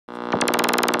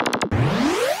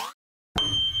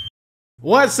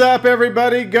What's up,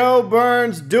 everybody?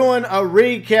 GeauxBurns doing a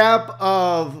recap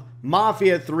of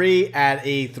Mafia 3 at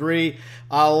E3.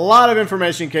 A lot of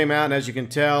information came out, and as you can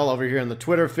tell over here in the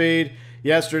Twitter feed,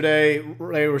 yesterday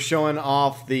they were showing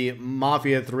off the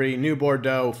Mafia 3 New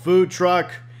Bordeaux food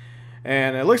truck,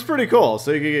 and it looks pretty cool. So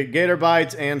you can get gator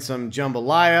bites and some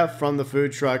jambalaya from the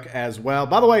food truck as well.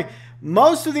 By the way,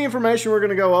 most of the information we're going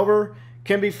to go over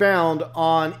can be found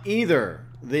on either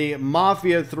the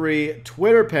Mafia 3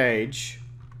 Twitter page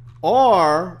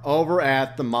or over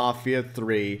at the Mafia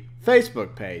 3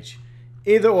 Facebook page.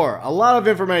 Either or. A lot of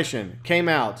information came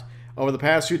out over the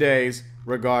past few days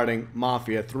regarding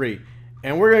Mafia 3.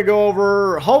 And we're going to go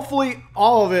over hopefully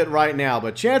all of it right now,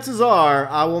 but chances are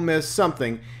I will miss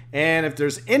something. And if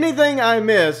there's anything I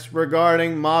missed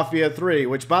regarding Mafia 3,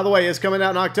 which by the way is coming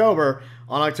out in October,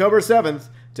 on October 7th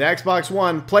to Xbox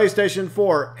One, PlayStation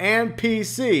 4, and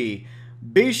PC,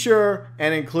 be sure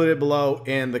and include it below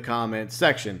in the comments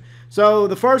section. So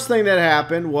the first thing that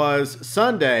happened was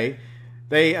Sunday,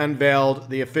 they unveiled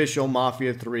the official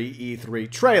Mafia 3 E3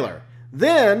 trailer.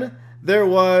 Then there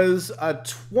was a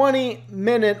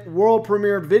 20-minute world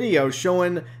premiere video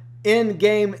showing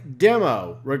in-game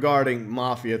demo regarding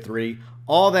Mafia 3.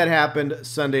 All that happened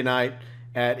Sunday night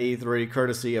at E3,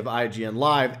 courtesy of IGN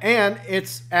Live, and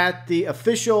it's at the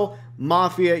official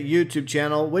Mafia YouTube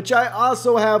channel, which I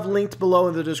also have linked below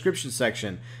in the description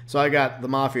section. So I got the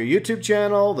Mafia YouTube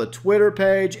channel, the Twitter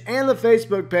page, and the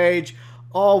Facebook page,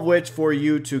 all of which for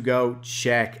you to go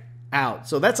check out.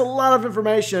 So that's a lot of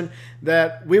information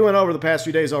that we went over the past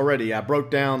few days already. I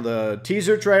broke down the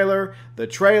teaser trailer, the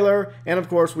trailer, and of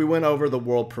course we went over the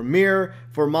world premiere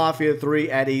for Mafia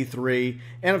 3 at E3,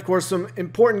 and of course some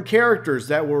important characters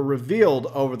that were revealed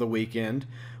over the weekend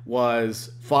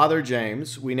was Father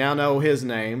James. We now know his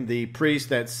name, the priest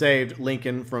that saved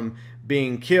Lincoln from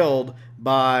being killed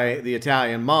by the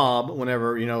Italian mob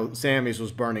whenever, Sammy's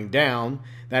was burning down.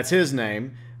 That's his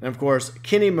name. And of course,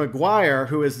 Kenny McGuire,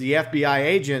 who is the FBI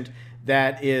agent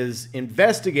that is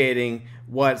investigating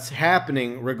what's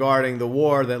happening regarding the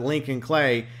war that Lincoln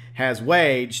Clay has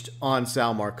waged on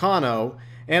Sal Marcano.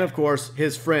 And of course,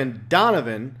 his friend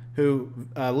Donovan, who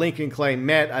Lincoln Clay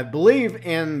met, I believe,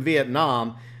 in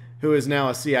Vietnam, who is now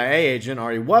a CIA agent,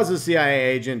 or he was a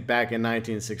CIA agent back in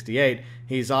 1968.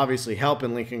 He's obviously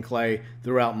helping Lincoln Clay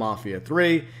throughout Mafia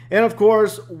 3. And of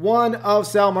course, one of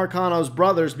Sal Marcano's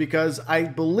brothers, because I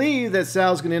believe that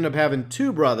Sal's going to end up having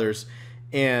two brothers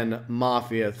in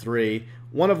Mafia 3,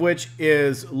 one of which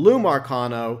is Lou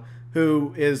Marcano,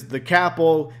 who is the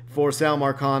capo for Sal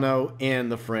Marcano in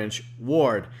the French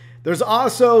ward. There's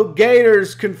also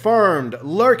gators confirmed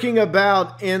lurking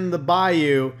about in the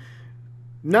bayou.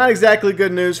 Not exactly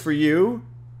good news for you,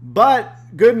 but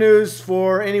good news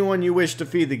for anyone you wish to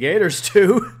feed the gators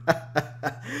to.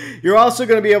 You're also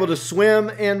going to be able to swim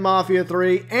in Mafia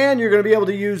 3, and you're going to be able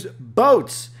to use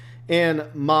boats in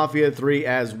Mafia 3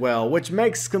 as well, which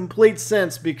makes complete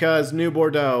sense because New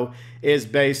Bordeaux is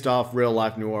based off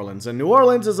real-life New Orleans. And New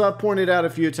Orleans, as I've pointed out a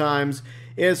few times,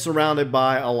 is surrounded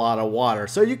by a lot of water.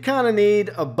 So you kind of need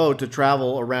a boat to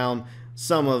travel around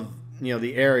some of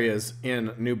the areas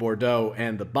in New Bordeaux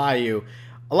and the bayou.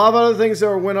 A lot of other things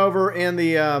that went over in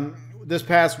the this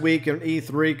past week in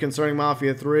E3 concerning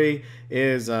Mafia 3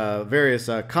 is various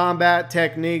combat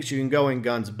techniques. You can go in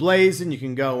guns blazing. You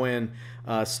can go in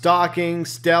stalking,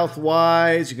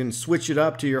 stealth-wise. You can switch it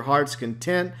up to your heart's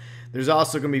content. There's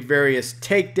also going to be various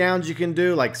takedowns you can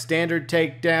do, like standard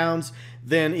takedowns,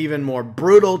 then even more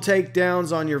brutal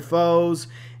takedowns on your foes.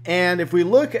 And if we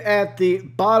look at the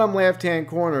bottom left-hand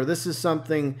corner, this is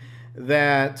something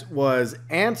that was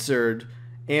answered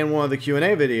in one of the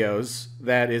Q&A videos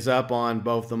that is up on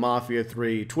both the Mafia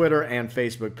 3 Twitter and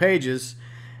Facebook pages.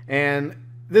 And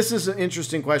this is an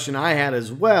interesting question I had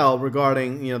as well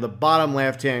regarding, the bottom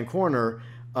left-hand corner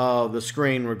of the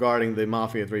screen regarding the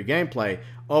Mafia 3 gameplay.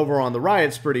 Over on the right,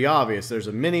 it's pretty obvious. There's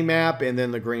a mini-map, and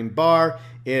then the green bar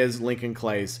is Lincoln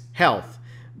Clay's health.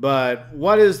 But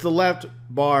what is the left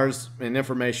bars and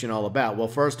information all about? Well,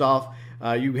 first off,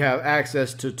 you have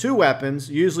access to two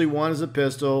weapons. Usually one is a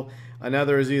pistol.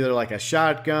 Another is either like a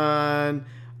shotgun,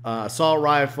 assault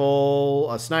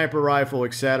rifle, a sniper rifle,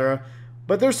 etc.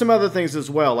 But there's some other things as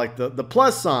well. Like the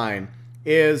plus sign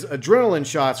is adrenaline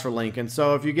shots for Lincoln.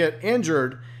 So if you get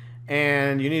injured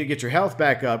and you need to get your health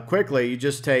back up quickly, you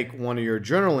just take one of your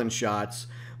adrenaline shots.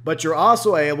 But you're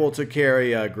also able to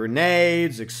carry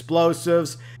grenades,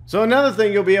 explosives. So another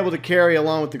thing you'll be able to carry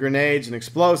along with the grenades and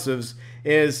explosives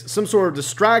is some sort of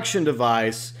distraction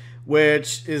device,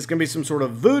 which is going to be some sort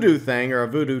of voodoo thing or a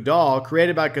voodoo doll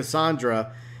created by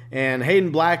Cassandra And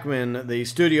Hayden Blackman, the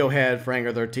studio head for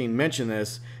Hangar 13, mentioned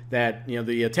this, that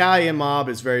the Italian mob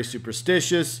is very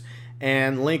superstitious,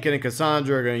 and Lincoln and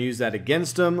Cassandra are going to use that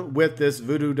against him with this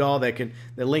voodoo doll that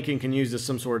Lincoln can use as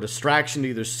some sort of distraction to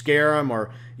either scare him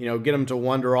or get him to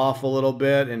wander off a little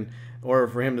bit, or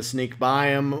for him to sneak by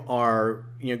him, or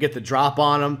get the drop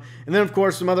on him. And then of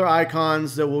course some other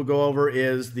icons that we'll go over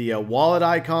is the wallet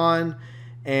icon,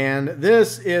 and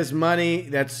this is money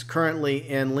that's currently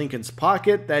in Lincoln's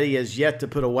pocket that he has yet to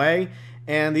put away.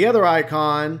 And the other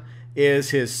icon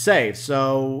is his safe.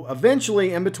 So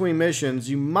eventually, in between missions,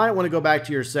 you might want to go back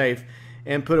to your safe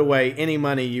and put away any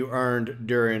money you earned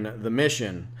during the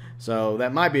mission. So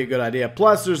that might be a good idea.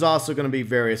 Plus, there's also going to be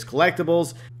various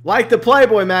collectibles, like the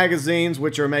Playboy magazines,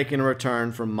 which are making a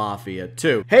return from Mafia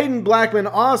 2. Hayden Blackman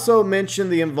also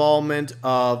mentioned the involvement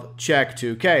of Check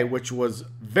 2K, which was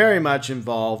very much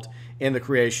involved in the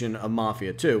creation of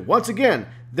Mafia 2. Once again,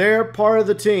 they're part of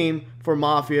the team for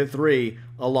Mafia 3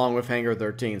 along with Hangar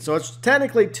 13. So it's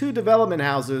technically two development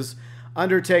houses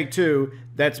under Take-Two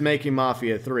that's making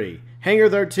Mafia 3. Hangar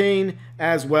 13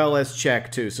 as well as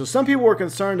Check 2. So some people were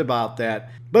concerned about that.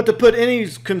 But to put any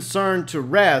concern to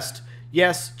rest,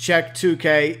 yes, Check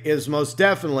 2K is most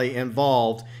definitely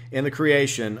involved in the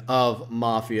creation of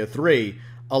Mafia 3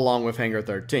 along with Hangar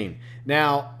 13.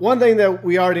 Now, one thing that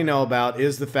we already know about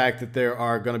is the fact that there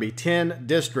are going to be 10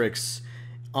 districts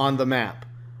on the map.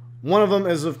 One of them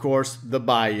is, of course, the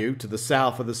Bayou to the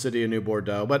south of the city of New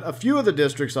Bordeaux. But a few of the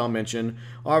districts I'll mention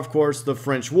are, of course, the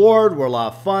French Ward, where a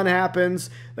lot of fun happens.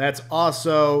 That's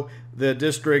also the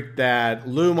district that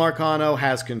Lou Marcano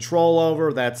has control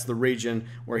over. That's the region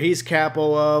where he's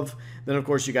capo of. Then, of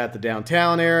course, you got the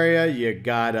downtown area. You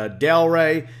got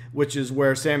Delray, which is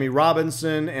where Sammy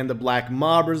Robinson and the Black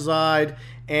Mob reside.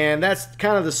 And that's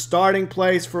kind of the starting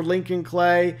place for Lincoln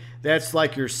Clay. That's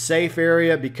like your safe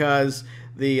area because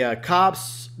the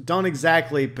cops don't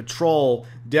exactly patrol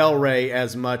Delray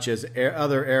as much as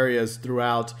other areas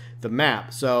throughout the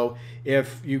map. So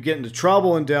if you get into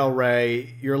trouble in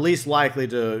Delray, you're least likely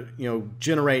to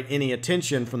generate any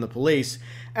attention from the police,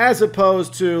 as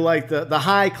opposed to like the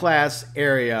high class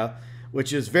area,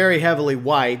 which is very heavily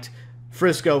white,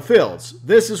 Frisco Fields.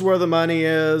 This is where the money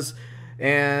is,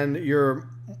 and you're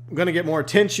going to get more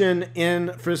attention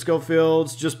in Frisco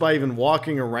Fields just by even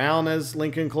walking around as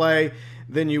Lincoln Clay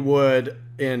than you would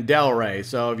in Delray.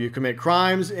 So if you commit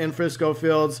crimes in Frisco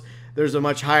Fields, there's a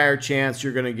much higher chance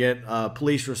you're going to get a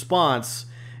police response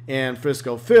in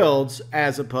Frisco Fields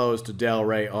as opposed to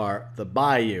Delray or the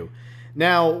Bayou.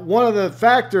 Now, one of the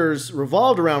factors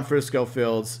revolved around Frisco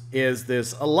Fields is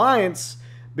this alliance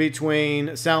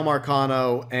between Sal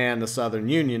Marcano and the Southern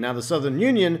Union. Now, the Southern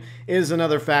Union is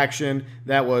another faction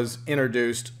that was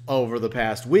introduced over the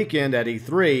past weekend at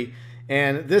E3,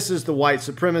 and this is the white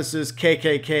supremacist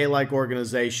KKK-like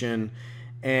organization.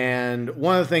 And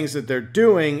one of the things that they're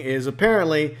doing is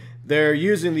apparently they're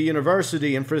using the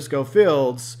university in Frisco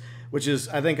Fields, which is,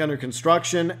 I think, under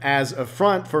construction, as a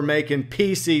front for making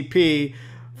PCP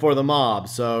for the mob.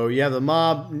 So you have the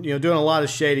mob, doing a lot of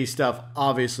shady stuff,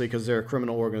 obviously, because they're a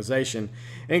criminal organization,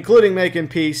 including making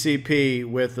PCP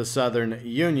with the Southern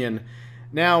Union.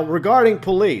 Now, regarding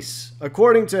police,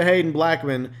 according to Hayden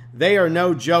Blackman, they are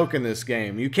no joke in this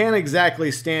game. You can't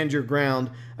exactly stand your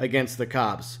ground against the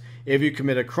cops. If you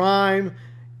commit a crime,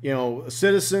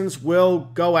 citizens will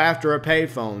go after a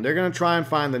payphone. They're going to try and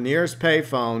find the nearest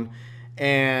payphone,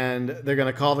 and they're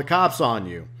going to call the cops on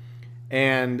you.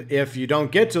 And if you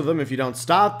don't get to them, if you don't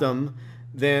stop them,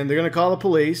 then they're going to call the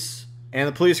police, and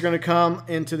the police are going to come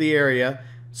into the area,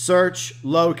 search,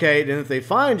 locate, and if they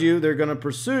find you, they're going to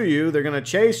pursue you, they're going to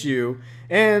chase you,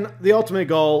 and the ultimate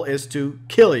goal is to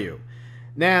kill you.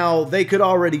 Now, they could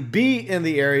already be in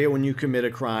the area when you commit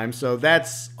a crime, so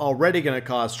that's already going to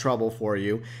cause trouble for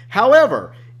you.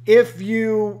 However, if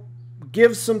you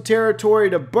give some territory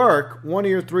to Burke, one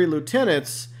of your 3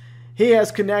 lieutenants, he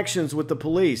has connections with the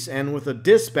police and with a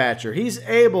dispatcher. He's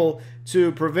able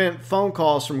to prevent phone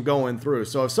calls from going through.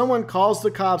 So if someone calls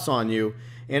the cops on you,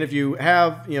 and if you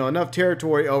have enough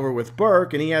territory over with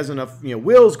Burke, and he has enough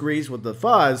wheels greased with the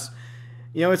fuzz,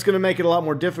 it's going to make it a lot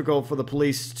more difficult for the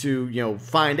police to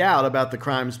find out about the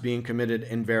crimes being committed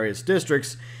in various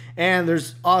districts. And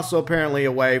there's also apparently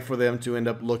a way for them to end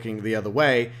up looking the other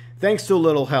way, thanks to a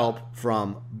little help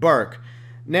from Burke.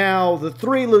 Now, the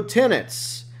 3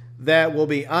 lieutenants that will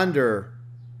be under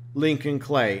Lincoln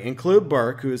Clay include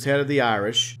Burke, who is head of the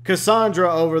Irish,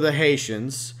 Cassandra over the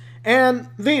Haitians, and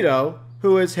Vito,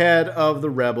 who is head of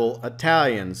the rebel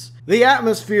Italians. The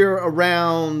atmosphere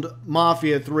around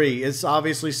Mafia 3 is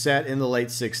obviously set in the late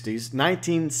 60s,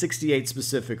 1968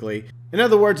 specifically. In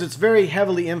other words, it's very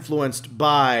heavily influenced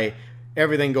by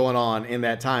everything going on in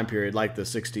that time period, like the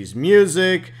 60s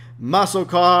music, muscle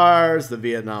cars, the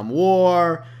Vietnam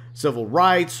War, civil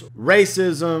rights,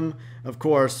 racism. Of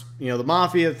course, the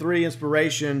Mafia 3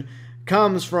 inspiration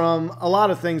comes from a lot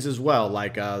of things as well,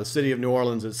 like the city of New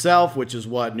Orleans itself, which is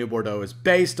what New Bordeaux is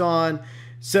based on.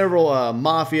 Several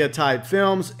mafia-type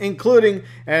films, including,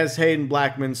 as Hayden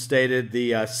Blackman stated,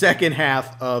 the second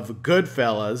half of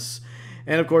Goodfellas,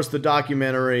 and of course the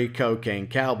documentary Cocaine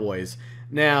Cowboys.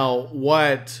 Now,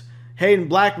 what Hayden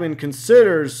Blackman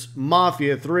considers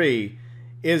Mafia 3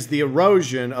 is the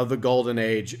erosion of the golden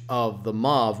age of the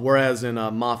mob, whereas in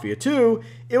Mafia 2,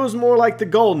 it was more like the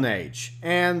golden age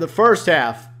and the first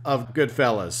half of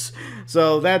Goodfellas.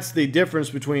 So that's the difference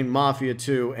between Mafia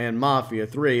 2 and Mafia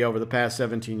 3 over the past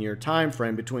 17-year time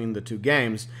frame between the two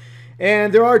games.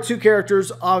 And there are two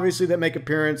characters, obviously, that make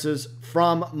appearances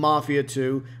from Mafia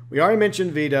 2. We already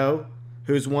mentioned Vito,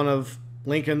 who's one of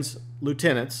Lincoln's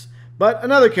lieutenants, but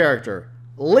another character,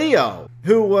 Leo,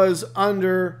 who was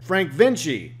under Frank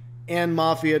Vinci in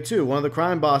Mafia 2, one of the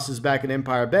crime bosses back in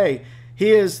Empire Bay. He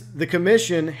is the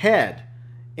commission head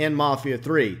in Mafia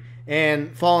 3.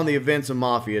 And following the events of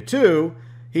Mafia 2,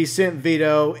 he sent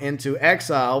Vito into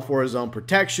exile for his own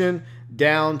protection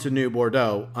down to New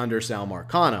Bordeaux under Sal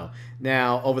Marcano.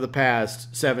 Now, over the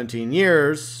past 17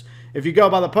 years, if you go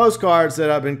by the postcards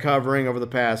that I've been covering over the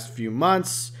past few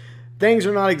months, things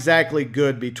are not exactly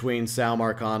good between Sal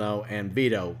Marcano and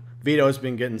Vito. Vito has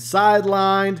been getting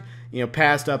sidelined,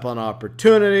 passed up on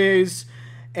opportunities,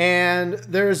 and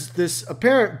there's this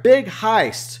apparent big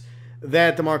heist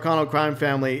that the Marcano crime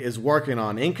family is working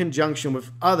on in conjunction with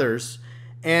others,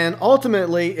 and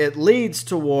ultimately it leads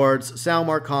towards Sal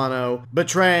Marcano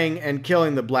betraying and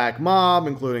killing the Black Mob,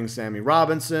 including Sammy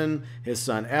Robinson, his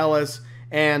son Ellis,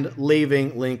 and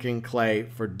leaving Lincoln Clay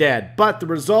for dead. But the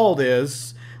result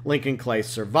is Lincoln Clay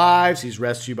survives. He's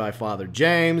rescued by Father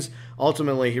James.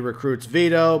 Ultimately, he recruits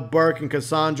Vito, Burke, and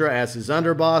Cassandra as his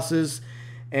underbosses,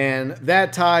 and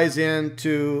that ties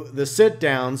into the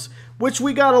sit-downs, which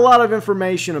we got a lot of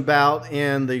information about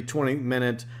in the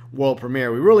 20-minute world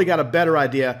premiere. We really got a better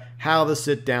idea how the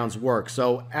sit-downs work.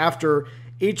 So after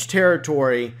each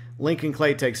territory Lincoln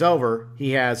Clay takes over,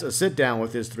 he has a sit-down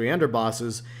with his three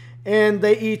underbosses, and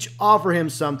they each offer him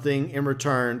something in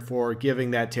return for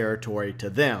giving that territory to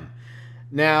them.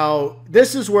 Now,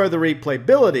 this is where the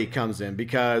replayability comes in,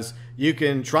 because you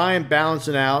can try and balance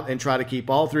it out and try to keep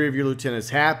all three of your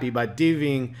lieutenants happy by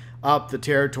divvying up the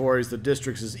territories, the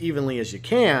districts, as evenly as you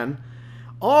can,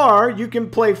 or you can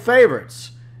play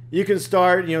favorites. You can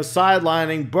start,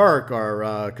 sidelining Burke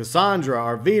or Cassandra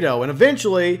or Vito, and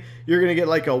eventually you're going to get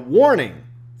like a warning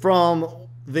from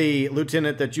the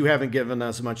lieutenant that you haven't given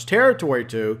us much territory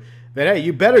to, that, hey,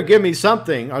 you better give me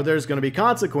something or there's going to be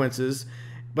consequences.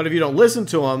 But if you don't listen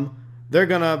to them, they're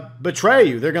going to betray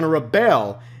you. They're going to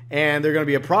rebel, and they're going to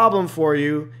be a problem for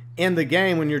you in the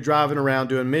game when you're driving around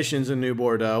doing missions in New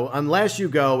Bordeaux, unless you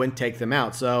go and take them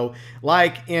out. So,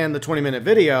 like in the 20-minute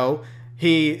video,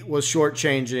 he was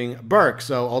shortchanging Burke.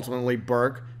 So ultimately,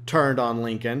 Burke turned on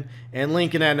Lincoln, and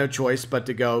Lincoln had no choice but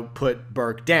to go put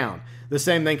Burke down. The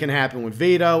same thing can happen with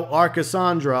Vito or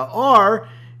Cassandra, or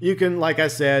you can, like I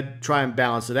said, try and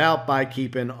balance it out by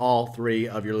keeping all three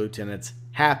of your lieutenants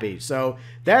happy. So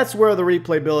that's where the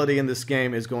replayability in this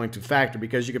game is going to factor,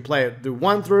 because you can play it through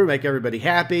one through, make everybody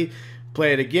happy,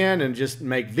 play it again and just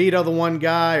make Vito the one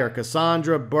guy, or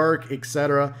Cassandra, Burke,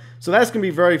 etc. So that's going to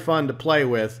be very fun to play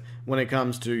with when it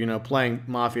comes to, playing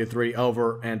Mafia 3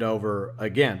 over and over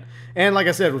again. And like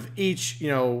I said, with each,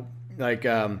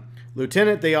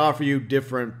 lieutenant, they offer you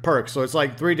different perks. So it's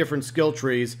like 3 different skill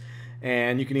trees,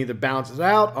 and you can either balance it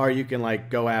out, or you can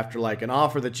go after an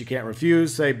offer that you can't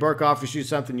refuse. Say Burke offers you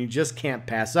something you just can't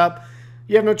pass up.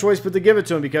 You have no choice but to give it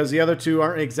to him, because the other two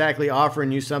aren't exactly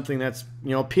offering you something that's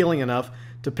appealing enough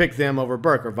to pick them over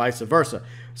Burke, or vice versa.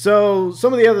 So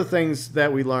some of the other things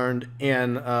that we learned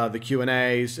in the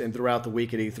Q&As and throughout the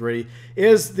week at E3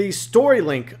 is the story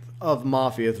link of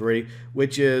Mafia 3,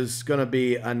 which is going to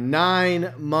be a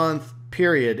 9-month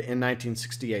period in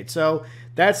 1968. So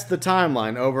that's the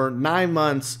timeline, over 9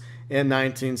 months in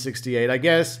 1968. I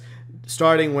guess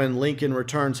starting when Lincoln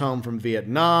returns home from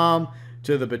Vietnam,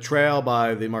 to the betrayal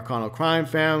by the Marcano crime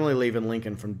family, leaving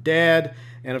Lincoln for dead,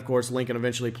 and of course Lincoln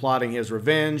eventually plotting his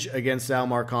revenge against Sal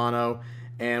Marcano.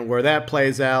 And where that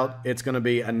plays out, it's going to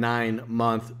be a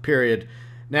 9-month period.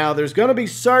 Now, there's going to be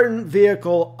certain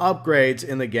vehicle upgrades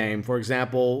in the game. For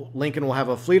example, Lincoln will have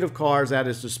a fleet of cars at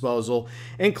his disposal,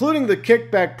 including the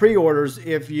kickback pre-orders.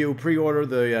 If you pre-order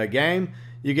the game,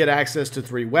 you get access to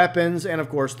 3 weapons and, of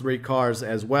course, 3 cars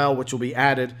as well, which will be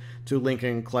added to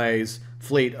Lincoln Clay's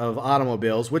fleet of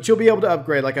automobiles, which you'll be able to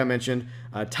upgrade, like I mentioned,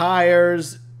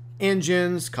 tires,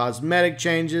 engines, cosmetic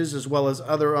changes, as well as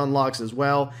other unlocks as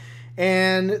well.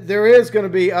 And there is going to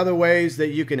be other ways that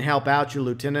you can help out your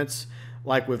lieutenants,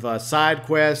 like with side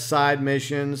quests, side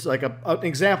missions. Like an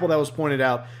example that was pointed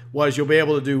out was you'll be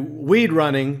able to do weed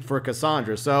running for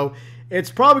Cassandra. So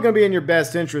it's probably going to be in your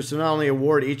best interest to not only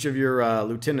award each of your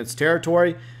lieutenants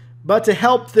territory, but to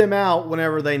help them out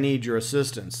whenever they need your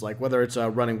assistance, like whether it's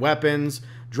running weapons,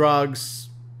 drugs,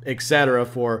 etc.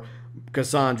 for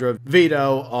Cassandra,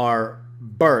 Vito, or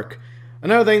Burke.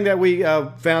 Another thing that we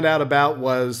found out about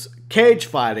was cage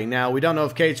fighting. Now, we don't know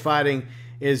if cage fighting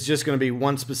is just going to be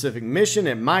one specific mission.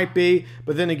 It might be,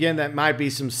 but then again, that might be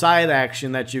some side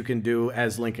action that you can do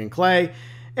as Lincoln Clay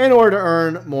in order to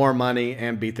earn more money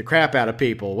and beat the crap out of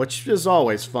people, which is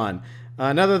always fun.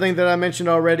 Another thing that I mentioned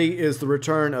already is the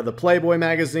return of the Playboy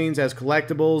magazines as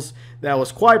collectibles. That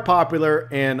was quite popular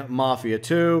in Mafia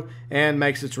 2 and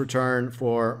makes its return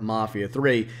for Mafia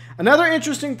 3. Another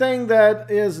interesting thing that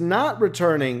is not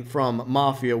returning from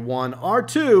Mafia 1 or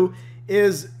 2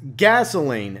 is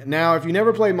gasoline. Now, if you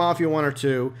never played Mafia 1 or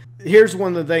 2, here's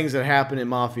one of the things that happened in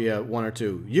Mafia 1 or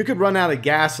 2. You could run out of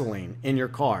gasoline in your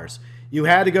cars. You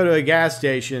had to go to a gas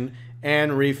station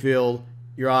and refill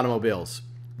your automobiles.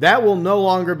 That will no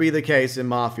longer be the case in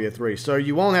Mafia 3, so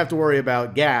you won't have to worry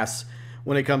about gas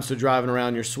when it comes to driving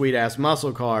around your sweet-ass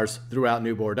muscle cars throughout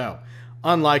New Bordeaux,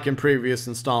 unlike in previous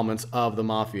installments of the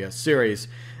Mafia series.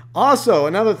 Also,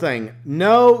 another thing,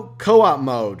 no co-op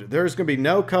mode. There's going to be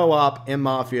no co-op in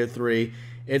Mafia 3.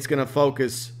 It's going to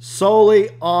focus solely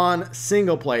on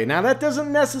single play. Now, that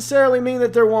doesn't necessarily mean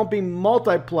that there won't be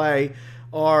multiplayer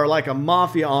or like a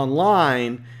Mafia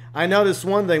Online. I noticed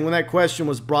one thing when that question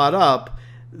was brought up,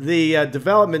 the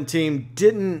development team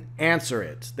didn't answer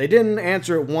it. They didn't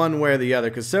answer it one way or the other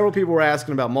because several people were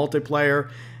asking about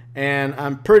multiplayer, and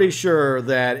I'm pretty sure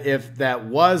that if that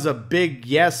was a big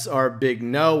yes or a big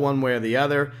no one way or the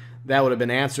other, that would have been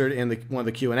answered in one of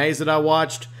the Q&As that I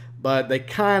watched, but they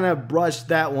kind of brushed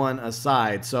that one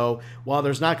aside. So while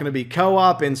there's not going to be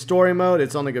co-op in story mode,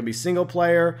 it's only going to be single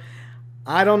player.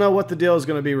 I don't know what the deal is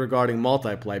going to be regarding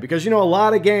multiplayer because, you know, a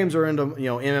lot of games are into, you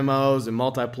know, MMOs and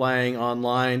multiplaying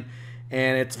online,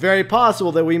 and it's very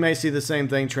possible that we may see the same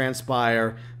thing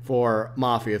transpire for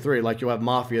Mafia 3. Like you'll have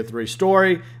Mafia 3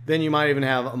 story, then you might even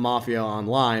have Mafia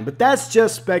Online. But that's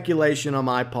just speculation on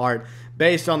my part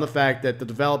based on the fact that the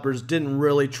developers didn't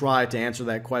really try to answer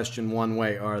that question one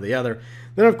way or the other.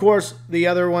 Then, of course, the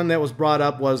other one that was brought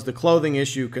up was the clothing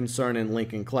issue concerning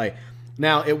Lincoln Clay.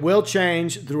 Now, it will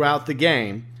change throughout the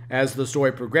game as the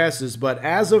story progresses, but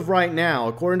as of right now,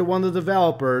 according to one of the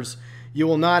developers, you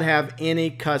will not have any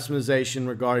customization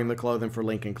regarding the clothing for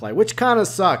Lincoln Clay, which kind of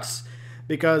sucks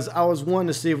because I was wanting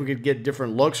to see if we could get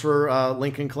different looks for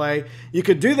Lincoln Clay. You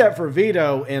could do that for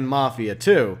Vito in Mafia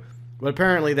 2, but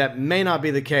apparently that may not be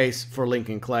the case for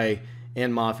Lincoln Clay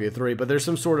in Mafia 3, but there's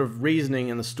some sort of reasoning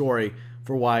in the story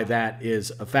for why that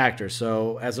is a factor.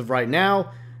 So as of right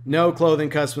now, no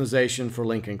clothing customization for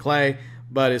Lincoln Clay,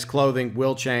 but his clothing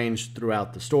will change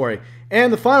throughout the story.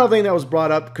 And the final thing that was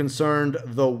brought up concerned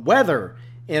the weather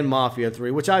in Mafia 3,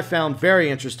 which I found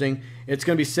very interesting. It's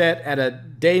going to be set at a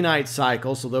day-night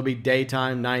cycle, so there'll be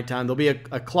daytime, nighttime. There'll be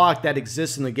a clock that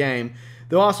exists in the game.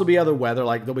 There'll also be other weather,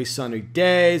 like there'll be sunny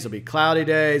days, there'll be cloudy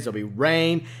days, there'll be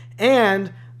rain,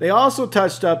 and they also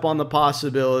touched up on the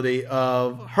possibility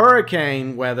of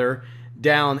hurricane weather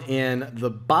down in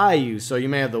the bayou. So you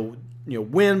may have the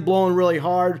wind blowing really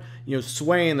hard,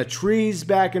 swaying the trees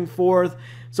back and forth.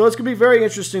 So it's going to be very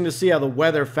interesting to see how the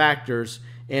weather factors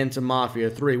into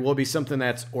Mafia 3. Will it be something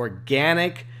that's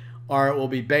organic, or it will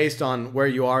be based on where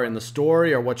you are in the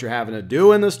story or what you're having to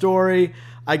do in the story?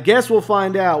 I guess we'll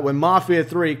find out when Mafia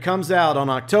 3 comes out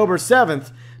on October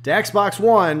 7th to Xbox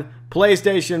One,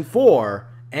 PlayStation 4,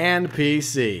 and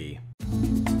PC.